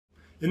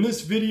In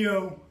this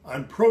video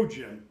on Pro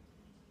JYM,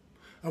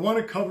 I want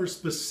to cover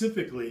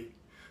specifically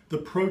the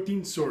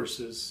protein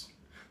sources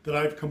that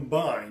I've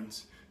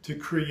combined to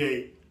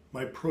create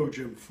my Pro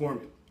JYM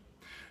formula.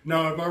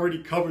 Now, I've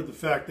already covered the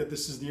fact that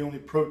this is the only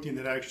protein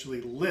that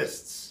actually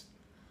lists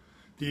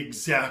the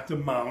exact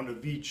amount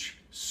of each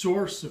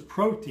source of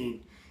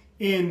protein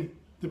in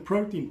the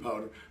protein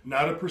powder.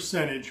 Not a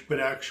percentage, but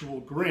actual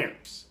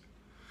grams.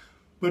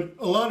 But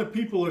a lot of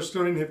people are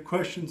starting to have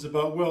questions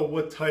about, well,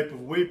 what type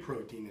of whey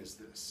protein is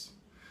this?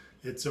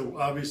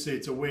 Obviously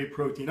it's a whey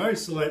protein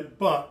isolate,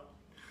 but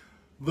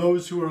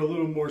those who are a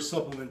little more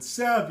supplement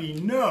savvy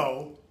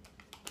know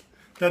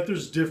that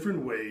there's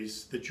different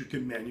ways that you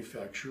can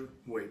manufacture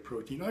whey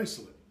protein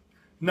isolate.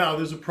 Now,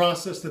 there's a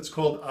process that's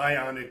called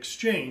ion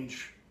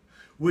exchange,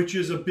 which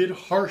is a bit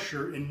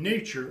harsher in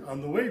nature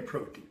on the whey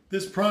protein.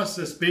 This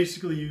process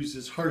basically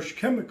uses harsh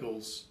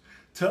chemicals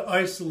to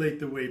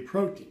isolate the whey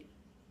protein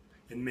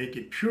and make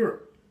it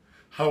pure.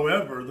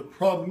 However, the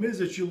problem is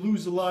that you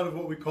lose a lot of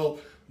what we call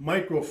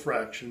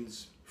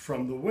microfractions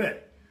from the whey,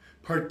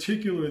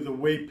 particularly the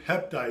whey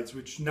peptides,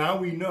 which now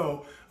we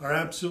know are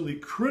absolutely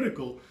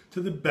critical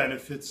to the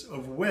benefits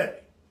of whey.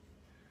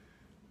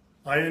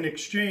 Ion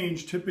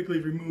exchange typically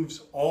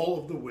removes all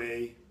of the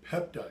whey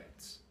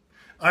peptides.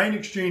 Ion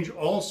exchange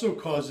also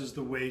causes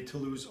the whey to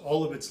lose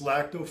all of its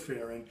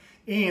lactoferrin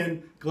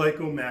and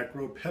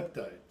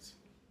glycomacropeptides.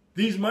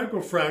 These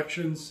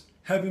microfractions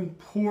have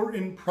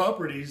important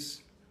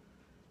properties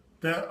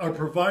that are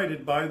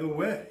provided by the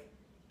whey.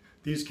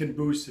 These can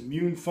boost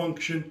immune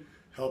function,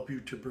 help you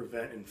to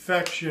prevent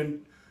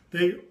infection.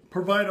 They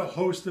provide a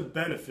host of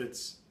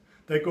benefits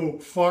that go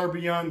far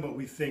beyond what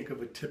we think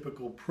of a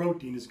typical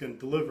protein is going to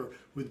deliver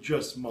with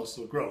just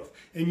muscle growth.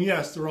 And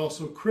yes, they're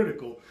also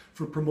critical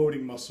for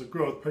promoting muscle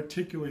growth,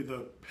 particularly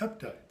the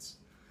peptides.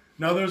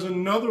 Now, there's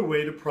another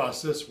way to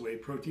process whey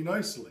protein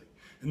isolate,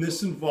 and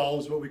this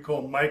involves what we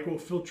call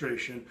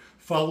microfiltration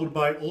followed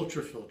by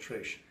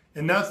ultrafiltration.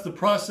 And that's the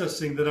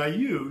processing that I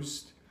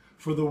used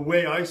for the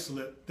whey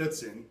isolate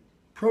that's in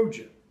Pro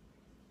JYM.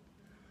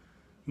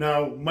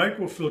 Now,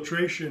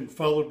 microfiltration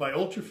followed by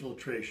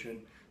ultrafiltration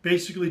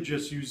basically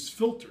just uses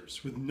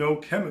filters with no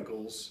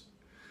chemicals,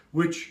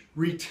 which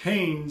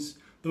retains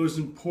those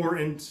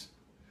important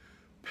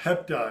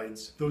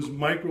peptides, those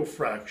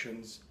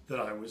microfractions that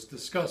I was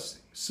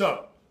discussing.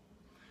 So,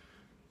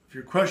 if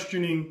you're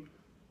questioning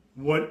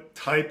what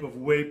type of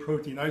whey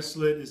protein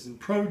isolate is in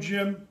Pro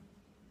JYM,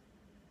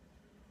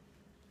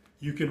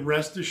 you can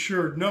rest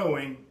assured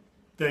knowing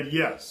that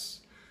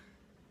yes,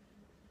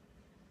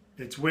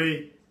 it's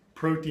whey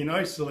protein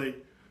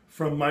isolate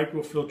from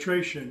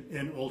microfiltration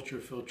and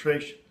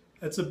ultrafiltration.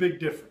 That's a big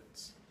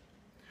difference.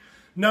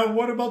 Now,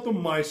 what about the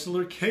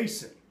micellar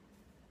casein?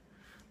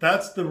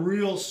 That's the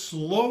real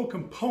slow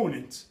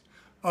component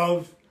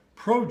of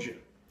Pro JYM.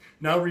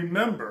 Now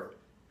remember,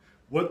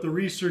 what the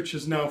research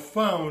has now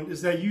found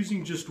is that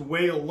using just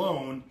whey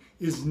alone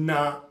is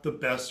not the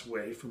best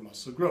way for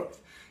muscle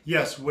growth.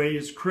 Yes, whey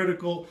is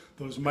critical.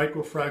 Those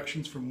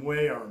microfractions from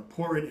whey are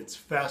important. Its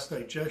fast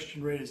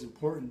digestion rate is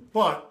important.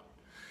 But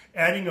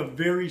adding a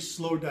very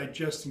slow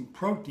digesting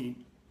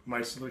protein,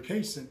 micellar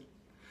casein,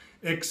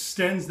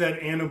 extends that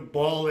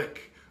anabolic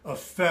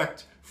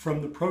effect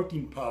from the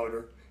protein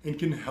powder and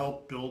can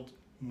help build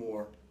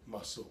more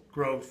muscle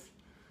growth,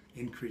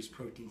 increase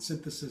protein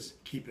synthesis,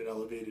 keep it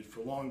elevated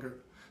for longer.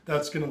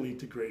 That's going to lead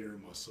to greater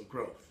muscle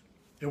growth.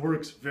 It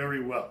works very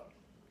well.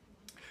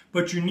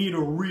 But you need a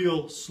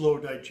real slow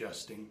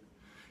digesting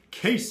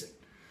casein.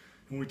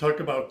 When we talk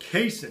about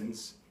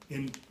caseins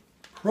in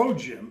Pro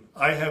JYM,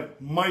 I have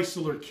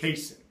micellar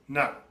casein.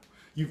 Now,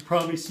 you've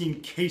probably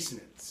seen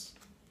caseinates.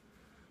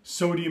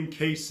 Sodium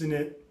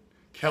caseinate,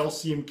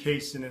 calcium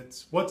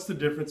caseinates. What's the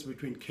difference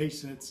between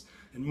caseinates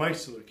and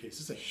micellar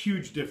casein? It's a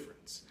huge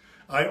difference.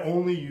 I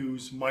only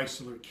use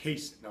micellar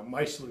casein. Now,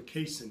 micellar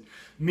casein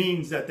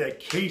means that that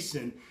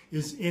casein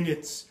is in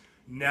its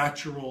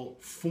natural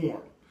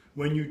form.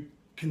 When you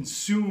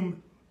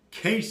consume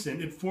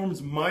casein, it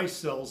forms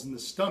micelles in the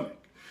stomach.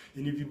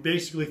 And if you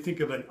basically think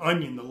of an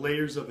onion, the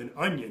layers of an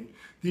onion,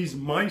 these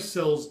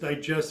micelles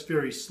digest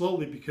very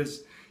slowly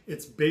because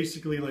it's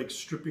basically like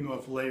stripping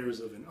off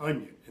layers of an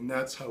onion. And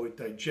that's how it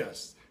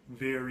digests,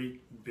 very,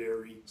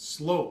 very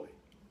slowly.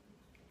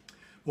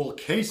 Well,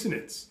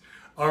 caseinates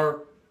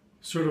are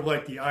sort of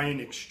like the ion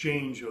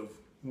exchange of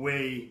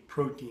whey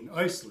protein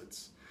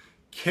isolates.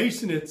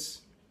 Caseinates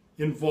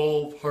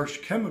involve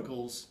harsh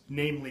chemicals,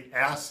 namely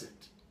acid,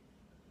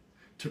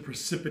 to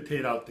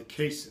precipitate out the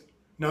casein.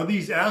 Now,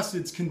 these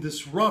acids can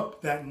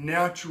disrupt that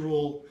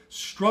natural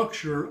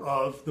structure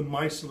of the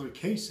micellar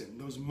casein,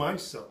 those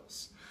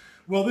micelles.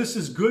 Well, this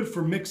is good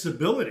for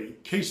mixability.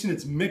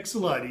 Caseinates mix a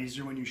lot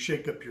easier when you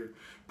shake up your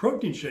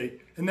protein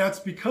shake, and that's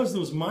because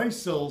those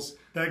micelles,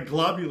 that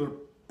globular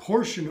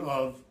portion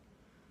of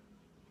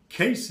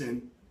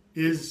casein,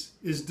 is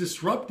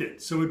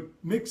disrupted, so it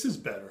mixes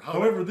better.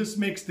 However, this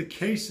makes the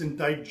casein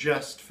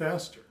digest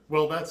faster.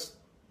 Well, that's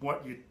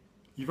what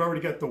you've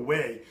already got the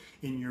whey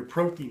in your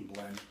protein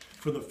blend.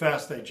 for the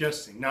fast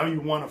digesting. Now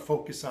you want to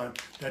focus on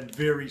that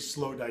very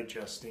slow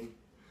digesting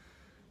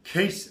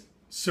casein.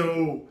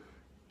 So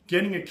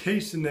getting a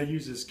casein that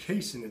uses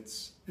casein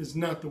is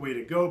not the way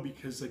to go,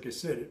 because, like I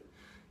said,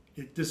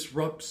 it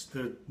disrupts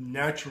the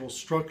natural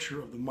structure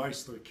of the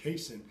micellar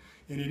casein,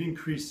 and it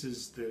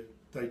increases the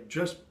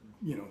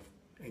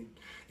and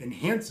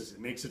enhances it,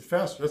 makes it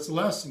faster. That's the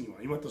last thing you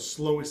want. You want the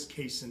slowest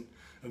casein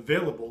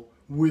available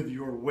with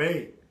your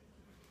whey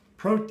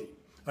protein.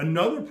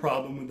 Another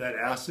problem with that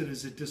acid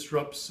is it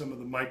disrupts some of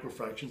the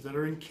microfractions that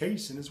are in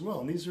casein as well.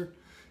 And these are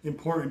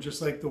important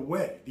just like the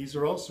whey. These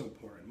are also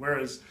important.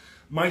 Whereas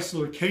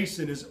micellar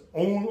casein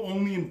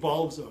only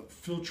involves a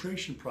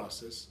filtration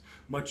process,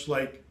 much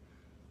like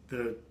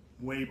the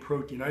whey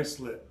protein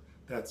isolate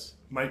that's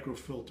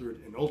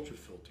microfiltered and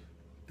ultrafiltered.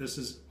 This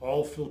is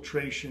all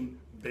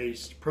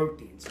filtration-based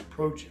proteins in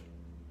Pro JYM.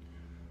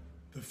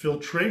 The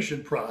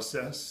filtration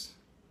process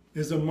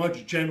is a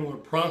much gentler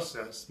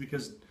process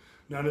because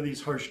none of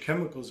these harsh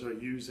chemicals are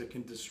used that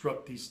can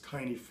disrupt these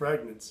tiny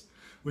fragments,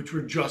 which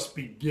we're just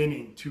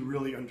beginning to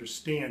really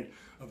understand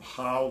of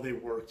how they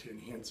work to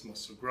enhance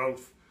muscle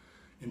growth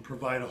and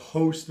provide a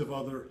host of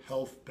other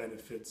health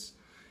benefits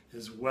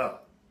as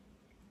well.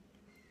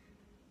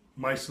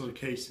 Micellar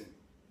casein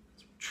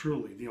is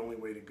truly the only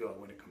way to go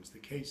when it comes to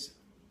casein.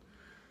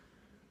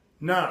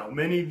 Now,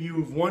 many of you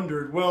have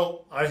wondered,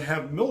 well, I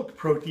have milk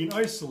protein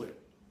isolate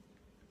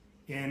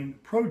in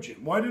Pro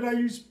JYM. Why did I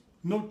use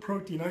milk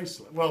protein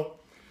isolate? Well,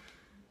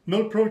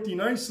 milk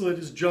protein isolate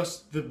is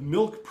just the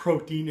milk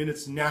protein in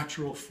its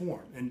natural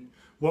form. And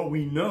what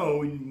we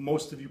know, and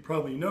most of you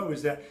probably know,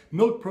 is that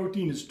milk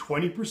protein is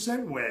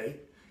 20% whey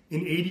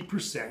and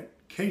 80%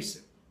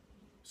 casein.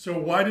 So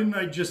why didn't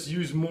I just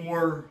use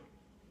more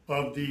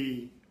of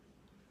the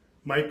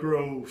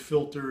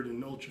micro-filtered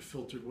and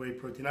ultra-filtered whey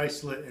protein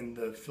isolate and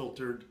the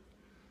filtered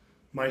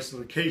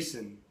micellar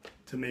casein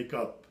to make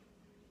up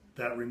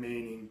that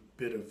remaining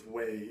bit of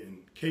whey and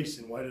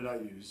casein? Why did I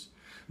use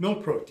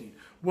milk protein?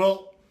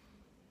 Well,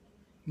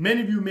 many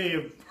of you may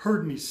have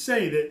heard me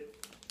say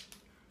that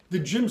the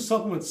JYM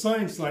supplement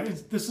science line,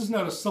 this is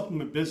not a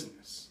supplement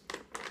business.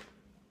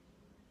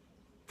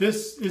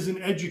 This is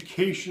an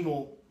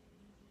educational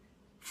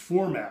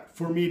format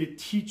for me to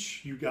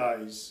teach you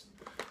guys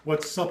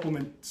what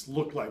supplements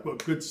look like,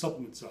 what good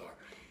supplements are.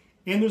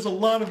 And there's a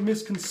lot of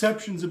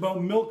misconceptions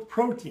about milk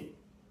protein.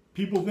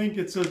 People think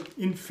it's an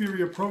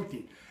inferior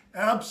protein.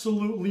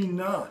 Absolutely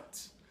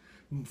not.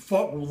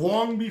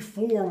 Long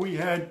before we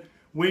had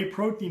whey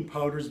protein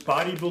powders,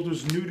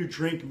 bodybuilders knew to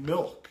drink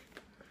milk.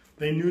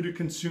 They knew to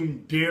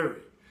consume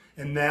dairy,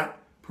 and that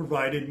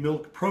provided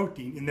milk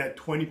protein in that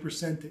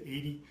 20% to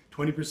 80,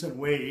 20%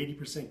 whey,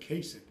 80%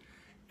 casein.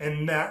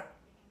 And that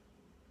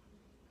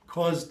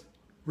caused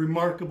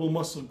remarkable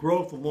muscle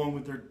growth along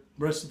with the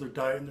rest of their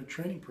diet and their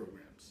training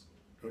programs.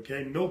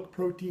 Okay, milk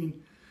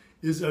protein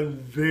is a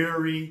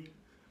very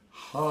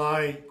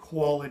high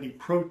quality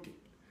protein.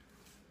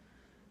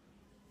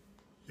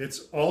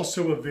 It's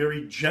also a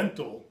very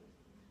gentle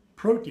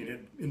protein.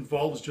 It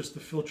involves just the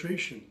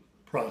filtration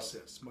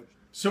process.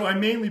 So I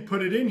mainly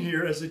put it in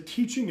here as a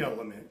teaching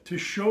element to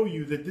show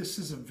you that this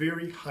is a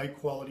very high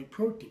quality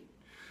protein.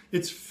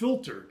 It's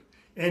filtered,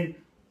 and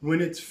when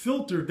it's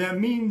filtered, that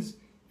means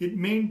it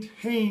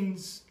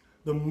maintains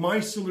the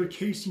micellar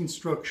casein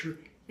structure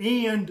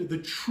and the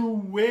true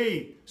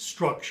whey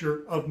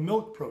structure of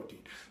milk protein.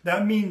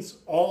 That means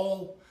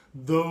all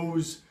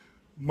those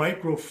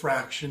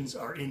microfractions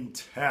are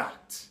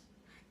intact.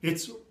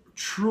 It's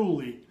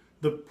truly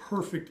the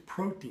perfect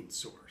protein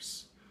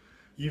source.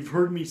 You've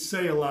heard me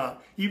say a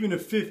lot, even a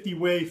 50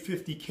 whey,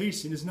 50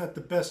 casein is not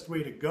the best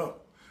way to go.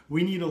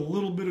 We need a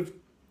little bit of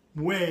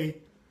whey,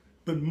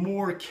 but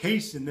more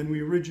casein than we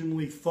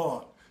originally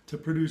thought to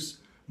produce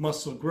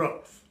muscle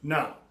growth.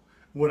 Now,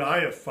 what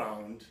I have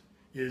found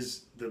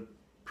is the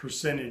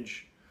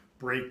percentage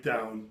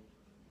breakdown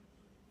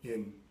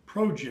in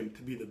Pro JYM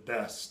to be the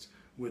best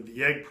with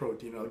the egg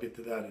protein. I'll get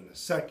to that in a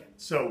second.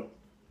 So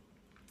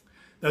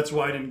that's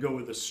why I didn't go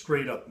with a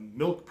straight up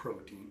milk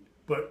protein,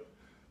 but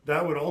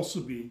that would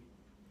also be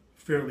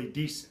fairly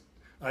decent.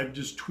 I've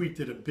just tweaked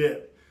it a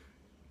bit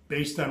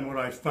based on what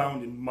I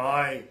found in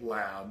my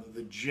lab,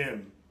 the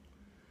JYM,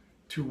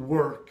 to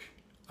work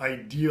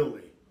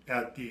ideally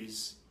at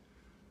these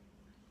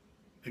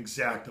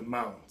exact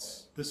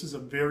amounts. This is a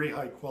very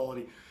high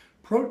quality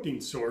protein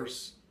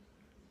source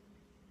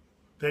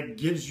that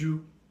gives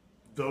you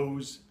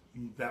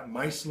that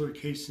micellar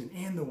casein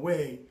and the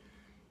whey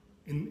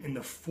in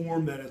the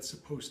form that it's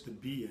supposed to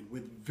be in,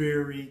 with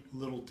very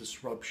little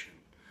disruption.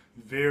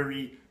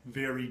 Very,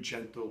 very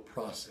gentle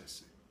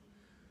processing.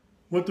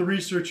 What the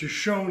research has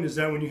shown is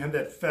that when you have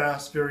that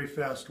fast, very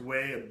fast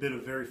whey, a bit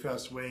of very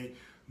fast whey,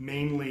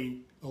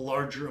 mainly a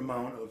larger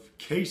amount of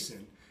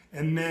casein,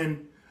 and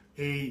then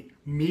a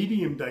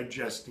medium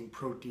digesting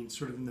protein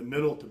sort of in the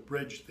middle to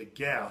bridge the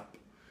gap,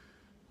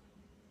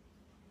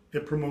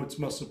 it promotes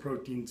muscle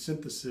protein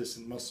synthesis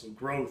and muscle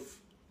growth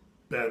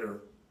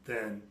better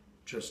than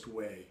just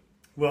whey.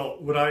 Well,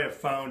 what I have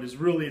found is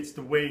really it's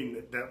the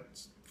whey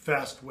that's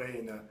fast whey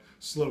and that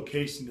slow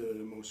casein that are the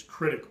most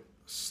critical.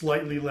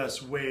 Slightly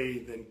less whey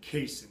than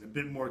casein, a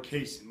bit more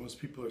casein. Most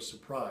people are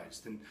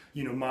surprised. And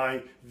you know,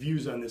 my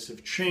views on this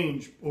have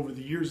changed over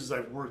the years as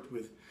I've worked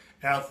with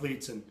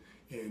athletes and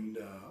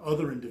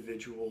other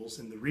individuals,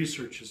 and the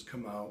research has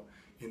come out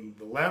in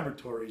the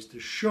laboratories to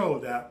show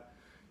that,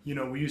 you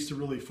know, we used to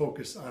really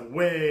focus on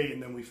whey,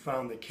 and then we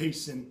found that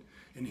casein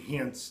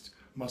enhanced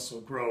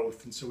muscle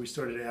growth, and so we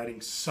started adding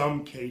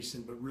some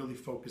casein, but really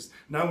focused.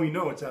 Now we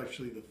know it's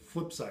actually the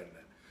flip side of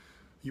that.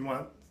 You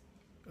want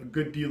a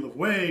good deal of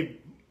whey,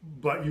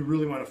 but you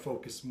really want to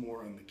focus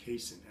more on the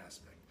casein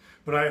aspect.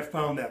 But I have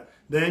found that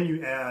then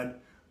you add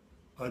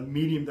a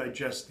medium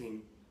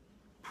digesting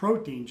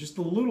protein, just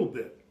a little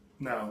bit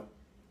now,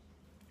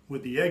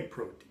 with the egg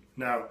protein.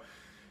 Now,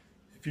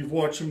 if you've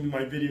watched some of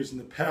my videos in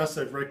the past,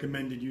 I've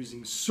recommended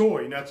using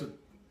soy, and that's what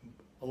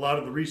a lot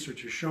of the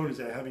research has shown, is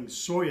that having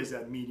soy as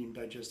that medium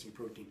digesting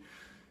protein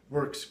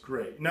works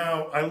great.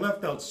 Now, I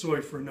left out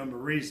soy for a number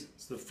of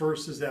reasons. The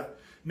first is that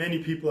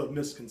many people have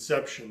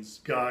misconceptions,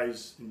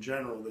 guys in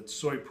general, that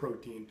soy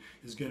protein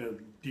is going to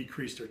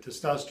decrease their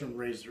testosterone,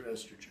 raise their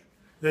estrogen.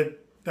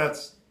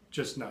 That's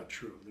just not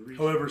true.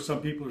 However,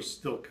 some people are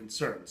still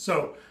concerned.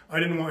 So I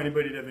didn't want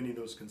anybody to have any of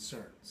those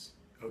concerns.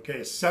 Okay,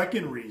 a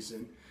second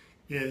reason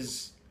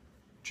is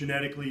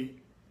genetically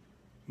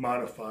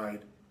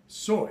modified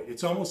soy.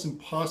 It's almost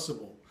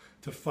impossible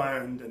to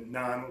find a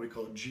what we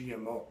call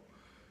GMO,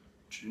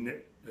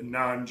 a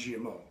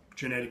non-GMO,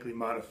 genetically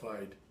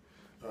modified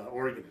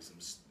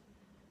organisms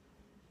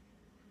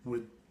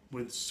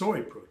with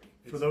soy protein.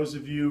 For those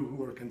of you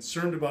who are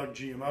concerned about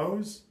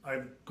GMOs,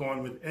 I've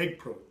gone with egg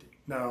protein.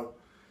 Now,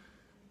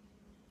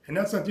 and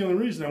that's not the only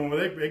reason I went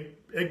with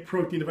egg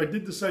protein. If I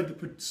did decide to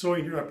put soy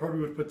in here, I probably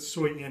would put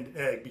soy and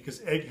egg,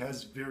 because egg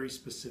has very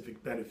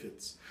specific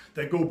benefits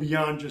that go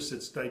beyond just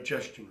its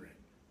digestion rate.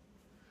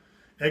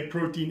 Egg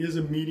protein is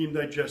a medium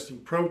digesting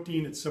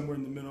protein. It's somewhere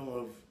in the middle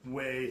of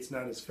whey. It's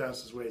not as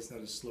fast as whey. It's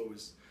not as slow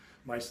as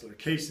micellar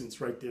casein. It's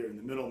right there in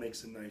the middle,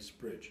 makes a nice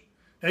bridge.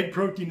 Egg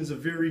protein is a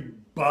very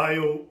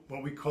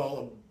what we call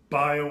a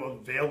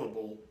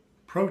bioavailable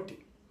protein.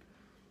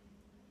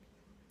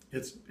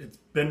 It's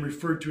been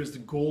referred to as the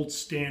gold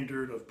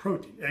standard of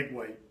protein,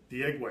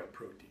 the egg white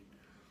protein,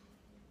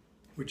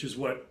 which is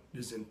what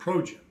is in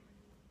Pro JYM.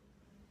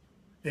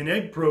 And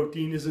egg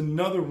protein is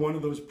another one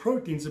of those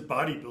proteins that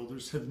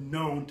bodybuilders have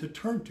known to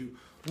turn to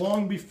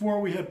long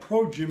before we had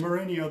Pro JYM or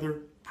any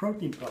other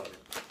protein powder.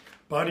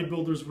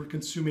 Bodybuilders were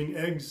consuming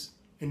eggs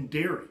and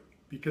dairy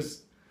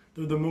because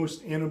they're the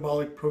most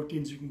anabolic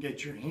proteins you can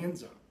get your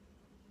hands on.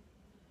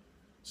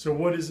 So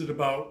what is it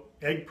about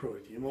egg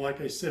protein? Well, like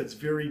I said, it's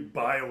very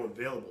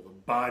bioavailable. The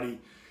body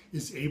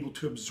is able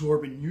to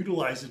absorb and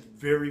utilize it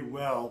very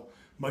well,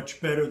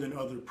 much better than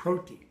other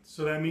proteins.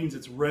 So that means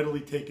it's readily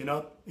taken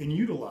up and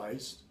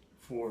utilized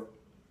for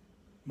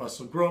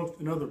muscle growth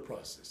and other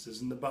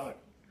processes in the body.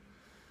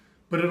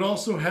 But it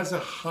also has a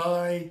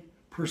high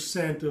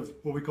percent of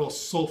what we call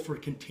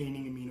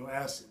sulfur-containing amino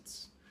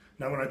acids.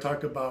 Now, when I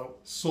talk about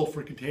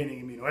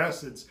sulfur-containing amino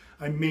acids,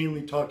 I'm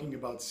mainly talking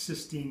about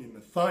cysteine and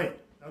methionine.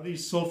 Now,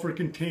 these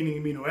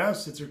sulfur-containing amino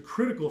acids are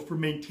critical for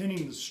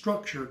maintaining the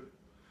structure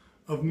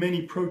of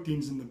many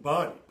proteins in the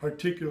body,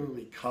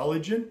 particularly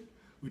collagen,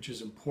 which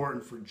is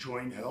important for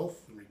joint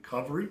health and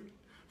recovery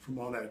from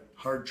all that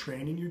hard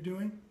training you're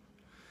doing,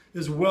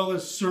 as well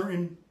as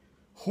certain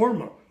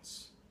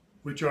hormones,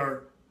 which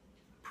are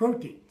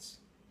proteins.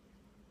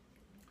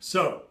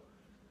 So,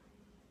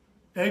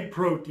 egg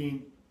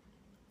protein,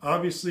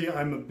 obviously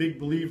I'm a big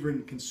believer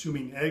in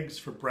consuming eggs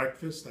for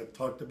breakfast. I've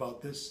talked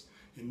about this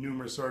in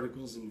numerous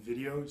articles and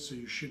videos, so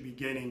you should be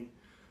getting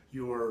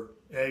your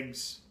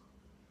eggs,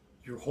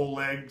 your whole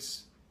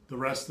eggs, the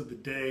rest of the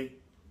day,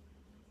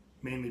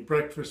 mainly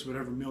breakfast,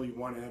 whatever meal you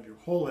want to have your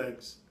whole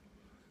eggs,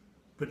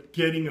 but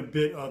getting a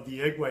bit of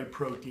the egg white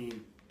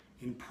protein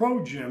in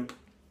Pro JYM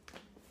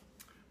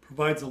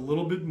provides a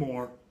little bit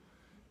more,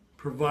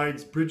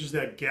 bridges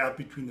that gap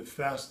between the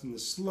fast and the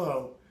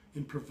slow,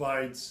 and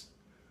provides,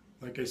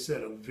 like I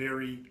said, a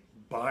very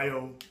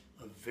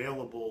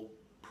bioavailable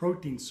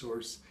protein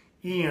source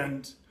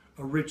and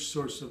a rich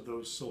source of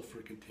those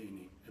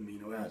sulfur-containing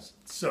amino acids.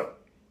 So,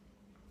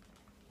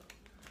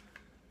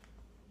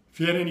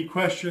 if you had any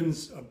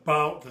questions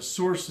about the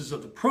sources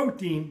of the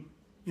protein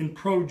in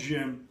Pro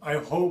JYM, I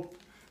hope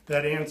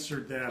that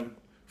answered them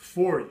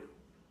for you.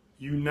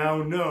 You now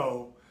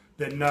know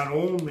that not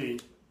only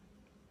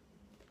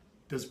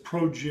does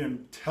Pro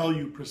JYM tell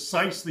you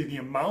precisely the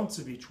amounts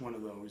of each one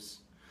of those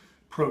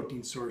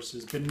protein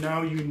sources, but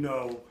now you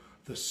know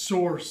the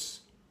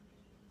source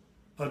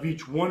of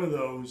each one of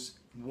those,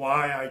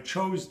 why I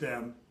chose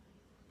them,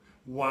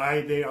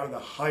 why they are the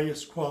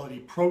highest quality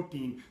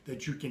protein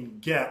that you can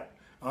get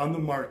on the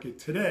market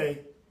today,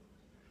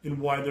 and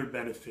why they're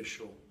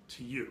beneficial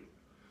to you.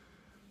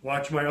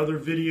 Watch my other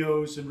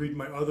videos and read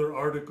my other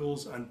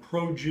articles on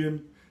Pro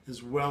JYM,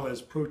 as well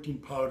as protein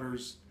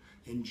powders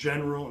in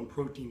general and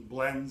protein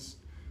blends,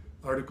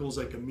 articles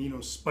like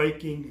amino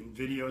spiking and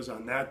videos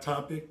on that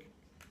topic,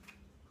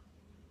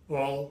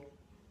 all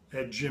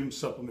at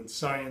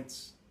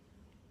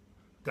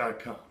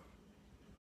gymsupplementscience.com.